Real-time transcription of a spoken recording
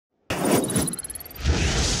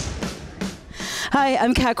Hi,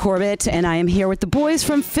 I'm Kat Corbett, and I am here with the boys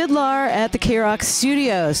from FIDLAR at the KROQ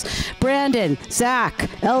studios. Brandon, Zach,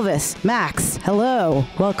 Elvis, Max, hello.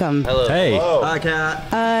 Welcome. Hello. Hey. Hello. Hi,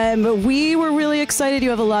 Kat. We were really excited. You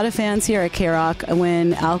have a lot of fans here at KROQ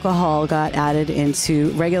when alcohol got added into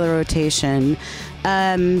regular rotation.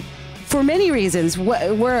 For many reasons.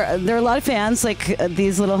 There are a lot of fans, like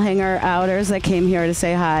these little hanger-outers that came here to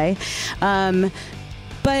say hi.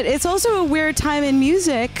 But it's also a weird time in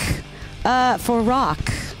music for rock.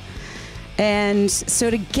 And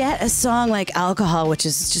so to get a song like Alcohol, which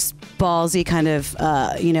is just ballsy kind of,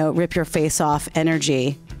 rip your face off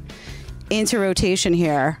energy, into rotation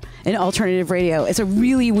here in alternative radio, it's a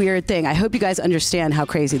really weird thing. I hope you guys understand how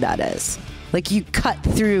crazy that is. Like, you cut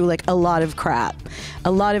through like a lot of crap.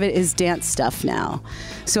 A lot of it is dance stuff now.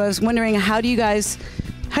 So I was wondering, how do you guys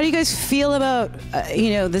feel about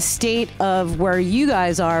the state of where you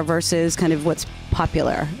guys are versus kind of what's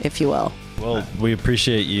popular, if you will? Well, we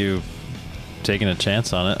appreciate you taking a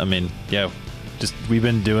chance on it. I mean, yeah, we've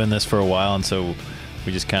been doing this for a while, and so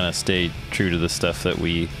we just kind of stay true to the stuff that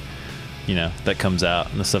we, that comes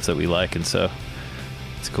out and the stuff that we like, and so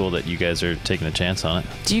it's cool that you guys are taking a chance on it.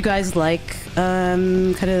 Do you guys like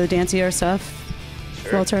kind of the dancier stuff?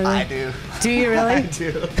 Sure. I do. Do you really? I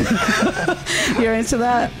do. You're into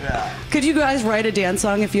that? Yeah. Could you guys write a dance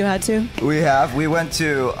song if you had to? We have. We went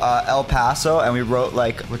to El Paso and we wrote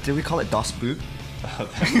what did we call it? Das Boot?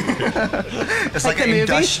 It's like an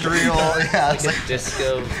industrial, it's like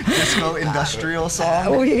disco industrial song.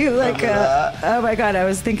 Oh my God, I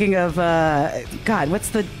was thinking of what's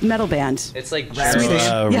the metal band? It's like Swedish.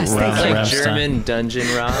 Yes, like German dungeon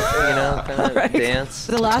rock, kind of dance.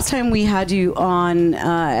 The last time we had you on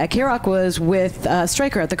at KROQ was with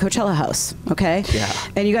Stryker at the Coachella House. Okay. Yeah.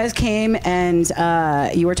 And you guys came and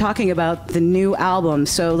you were talking about the new album.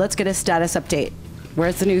 So let's get a status update.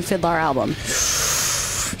 Where's the new FIDLAR album?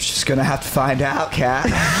 Just gonna have to find out, Kat.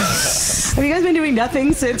 Have you guys been doing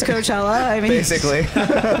nothing since Coachella? I mean, basically,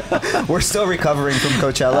 we're still recovering from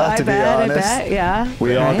Coachella. To be honest, I bet, yeah.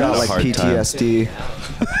 We all got like PTSD.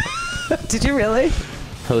 Did you really?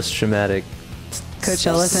 Post-traumatic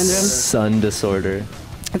Coachella syndrome. Sun disorder.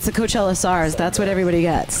 It's the Coachella SARS. That's what everybody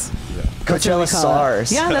gets. Coachella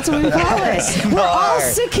SARS. Yeah, that's what we call it. We're all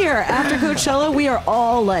sick here. After Coachella, we are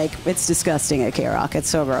all like, it's disgusting at KROQ. It's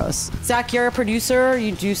so gross. Zach, you're a producer.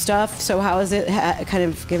 You do stuff. So how is it kind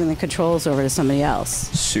of giving the controls over to somebody else?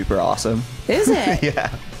 Super awesome. Is it?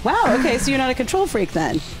 Yeah. Wow. Okay, so you're not a control freak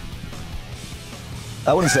then.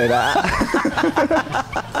 I wouldn't say that.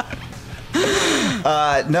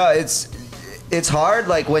 No, it's hard,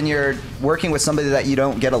 like, when you're working with somebody that you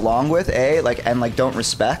don't get along with, and don't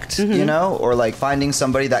respect, or like finding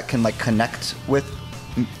somebody that can like connect with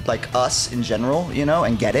like us in general,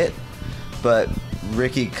 and get it. But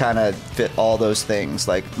Ricky kind of fit all those things.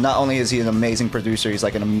 Like, not only is he an amazing producer, he's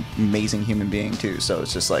like an amazing human being too. So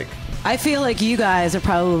it's just like, I feel like you guys are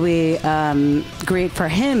probably great for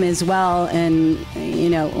him as well. And,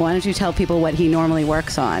 why don't you tell people what he normally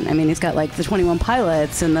works on? I mean, he's got like the 21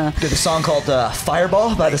 Pilots and the... Did a song called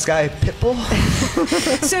Fireball by this guy Pitbull.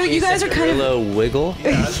 So you guys are kind of... Little Wiggle?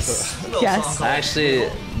 Yes. Actually,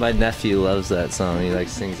 my nephew loves that song. He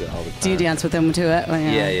sings it all the time. Do you dance with him to it?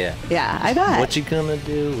 Yeah. Yeah, I bet. What you gonna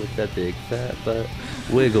do with that big fat butt?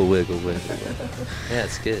 Wiggle, wiggle, wiggle. Yeah,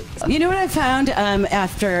 it's good. You know what I found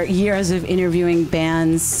after years of interviewing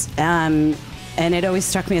bands, and it always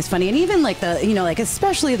struck me as funny, and even like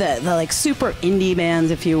especially the like super indie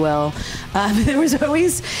bands, if you will, there was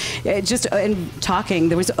always just in talking,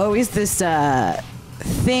 there was always this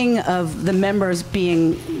thing of the members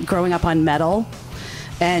growing up on metal.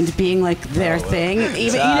 And being like their thing,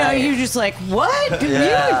 even you're just like, what?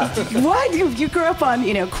 Yeah. What? You grew up on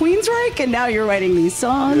Queensryche, and now you're writing these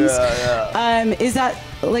songs. Yeah. Is that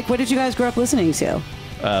like, what did you guys grow up listening to?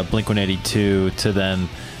 Blink-182 to then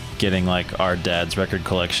getting like our dad's record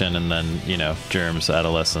collection, and then Germs,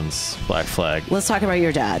 Adolescence, Black Flag. Let's talk about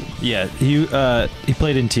your dad. Yeah, he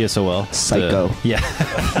played in TSOL. Psycho.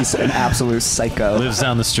 He's an absolute psycho. Lives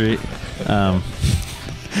down the street.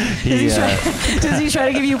 Does he try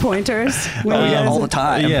to give you pointers? All the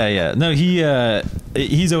time. Yeah. No,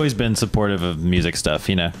 he's always been supportive of music stuff,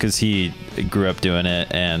 because he grew up doing it,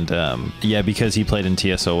 and because he played in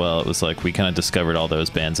TSOL, it was like we kind of discovered all those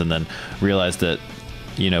bands, and then realized that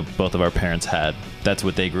both of our parents that's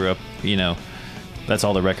what they grew up, that's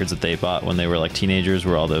all the records that they bought when they were like teenagers,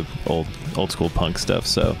 were all the old school punk stuff.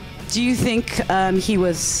 So do you think he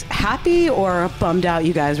was happy or bummed out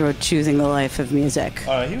you guys were choosing the life of music?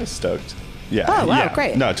 He was stoked. Yeah. Oh, wow, yeah.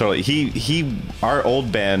 great. No, totally. Our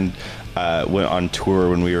old band, went on tour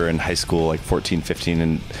when we were in high school, like 14, 15,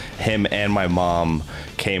 and him and my mom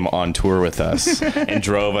came on tour with us and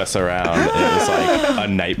drove us around. And it was like a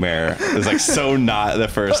nightmare. It was like so not the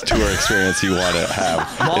first tour experience you want to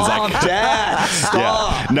have. Mom, like, Dad, stop.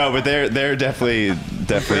 Yeah. No, but they're definitely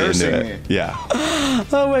into it. Yeah.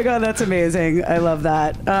 Oh my God, that's amazing. I love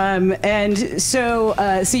that. And so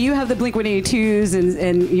you have the Blink-182s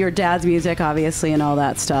and your dad's music, obviously, and all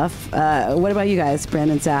that stuff. What about you guys,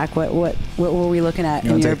 Brandon, Zach? What were we looking at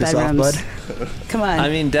in your bedrooms? Come on. I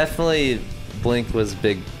mean, definitely Blink was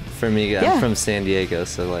big for me. I'm from San Diego,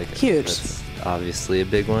 so like huge. That's obviously a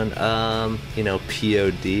big one. You know,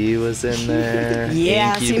 POD was in there.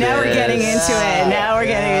 Yeah, see, now we're getting into it. Now we're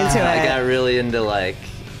getting into it. I got really into like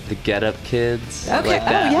the Get Up Kids. Okay. Like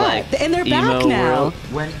that, Like, and they're back now. World.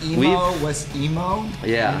 When emo was emo.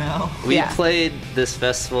 Yeah. You know? We played this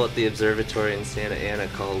festival at the observatory in Santa Ana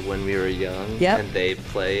called When We Were Young. Yep. And they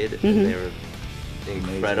played, and they were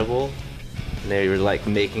incredible. And they were like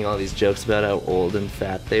making all these jokes about how old and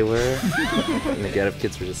fat they were. And the Get Up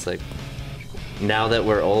Kids were just like, now that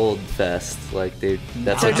we're old fest, like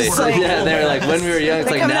that's what they said. Yeah, they were like, when we were young, it's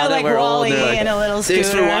like now that we're old, they're like, in a little thanks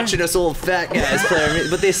for scooter. watching us old fat guys play.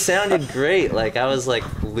 But they sounded great. Like I was like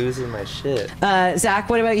losing my shit. Zach,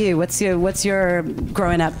 what about you? What's your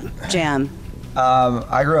growing up jam?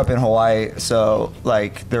 I grew up in Hawaii, so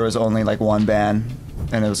like there was only like one band,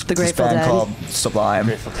 and it was The this Grateful band Dead. called Sublime.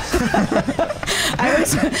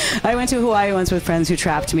 I went to Hawaii once with friends who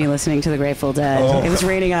trapped me listening to the Grateful Dead. Oh. It was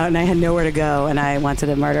raining out and I had nowhere to go, and I wanted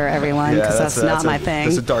to murder everyone because that's not my thing.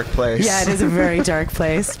 It's a dark place. Yeah, it is a very dark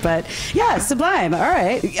place. But yeah, Sublime. All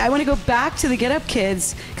right. I want to go back to the Get Up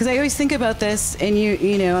Kids because I always think about this, and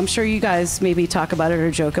you know, I'm sure you guys maybe talk about it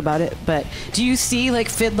or joke about it, but do you see like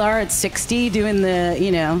FIDLAR at 60 doing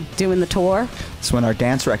the tour? It's when our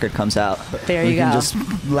dance record comes out. There we you can go. Just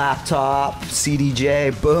laptop,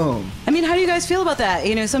 CDJ, boom. I mean, how do you guys feel about that?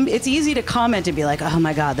 You know, it's easy to comment and be like, oh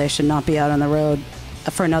my God, they should not be out on the road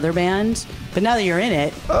for another band. But now that you're in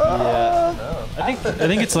it, I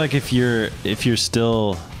think it's like if you're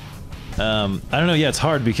still, I don't know. Yeah, it's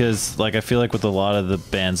hard because like I feel like with a lot of the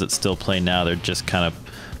bands that still play now, they're just kind of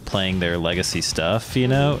playing their legacy stuff, you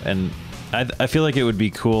know. And I feel like it would be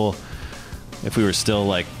cool if we were still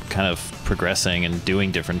like kind of progressing and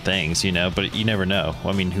doing different things, you know. But you never know.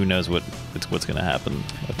 I mean, who knows what's going to happen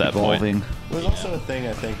at that point? There's also a thing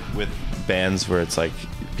I think with bands where it's like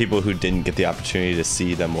people who didn't get the opportunity to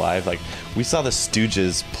see them live. Like we saw the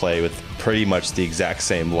Stooges play with pretty much the exact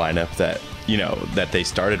same lineup that that they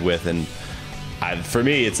started with, and for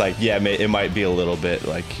me, it's like it might be a little bit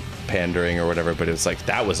like pandering or whatever, but it's like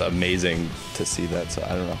that was amazing to see that. So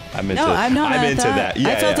I don't know. I'm into that.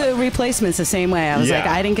 Yeah, I felt the Replacements the same way. I was like,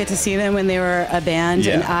 I didn't get to see them when they were a band,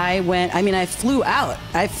 and I flew out.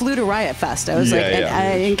 I flew to Riot Fest. I was and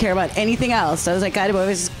I didn't care about anything else. I was like, God,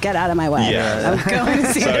 always get out of my way. Yeah. I'm going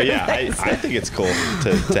to see so them. I think it's cool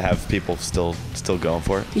to have people still going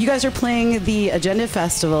for it. You guys are playing the Agenda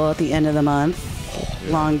Festival at the end of the month,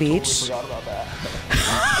 Long Beach. Forgot about that.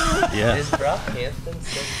 Yeah. Is Brock Hampton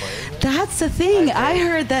still playing? That's the thing. I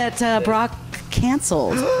heard that Brock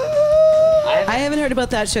canceled. I haven't heard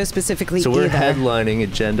about that show specifically So we're either. headlining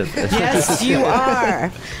Agenda Fest. Yes, you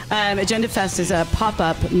are. Agenda Fest is a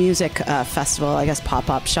pop-up music festival, I guess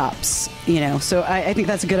pop-up shops, So I think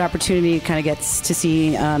that's a good opportunity to kind of get to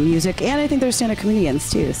see music, and I think there's stand-up comedians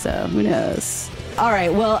too, so who knows. All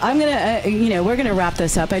right, well, I'm gonna, we're gonna wrap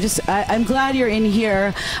this up. I'm glad you're in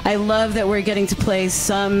here. I love that we're getting to play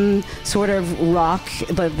some sort of rock.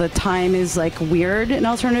 The time is like weird in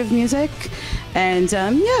alternative music, and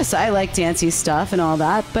yes, I like dancey stuff and all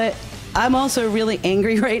that. But I'm also really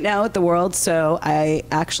angry right now at the world, so I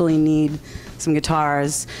actually need some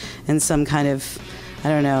guitars and some kind of, I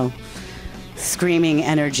don't know, screaming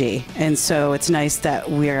energy. And so it's nice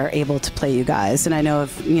that we're able to play you guys. And I know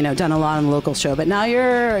I've done a lot on the local show, but now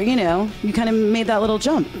you're you kind of made that little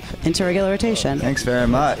jump into regular rotation. Thanks very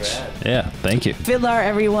much. Yeah, thank you. FIDLAR,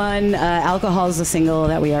 everyone. Alcohol is the single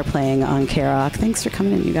that we are playing on KROQ. Thanks for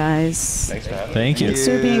coming in, you guys. Thanks for having me. Thank you. Thanks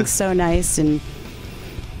for being so nice and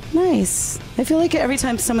nice. I feel like every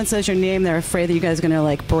time someone says your name, they're afraid that you guys are going to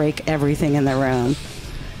like break everything in the room.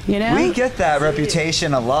 We get that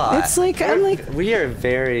reputation a lot. It's like, I'm like, We are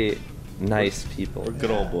very nice people. We're good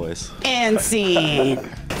old boys. and scene.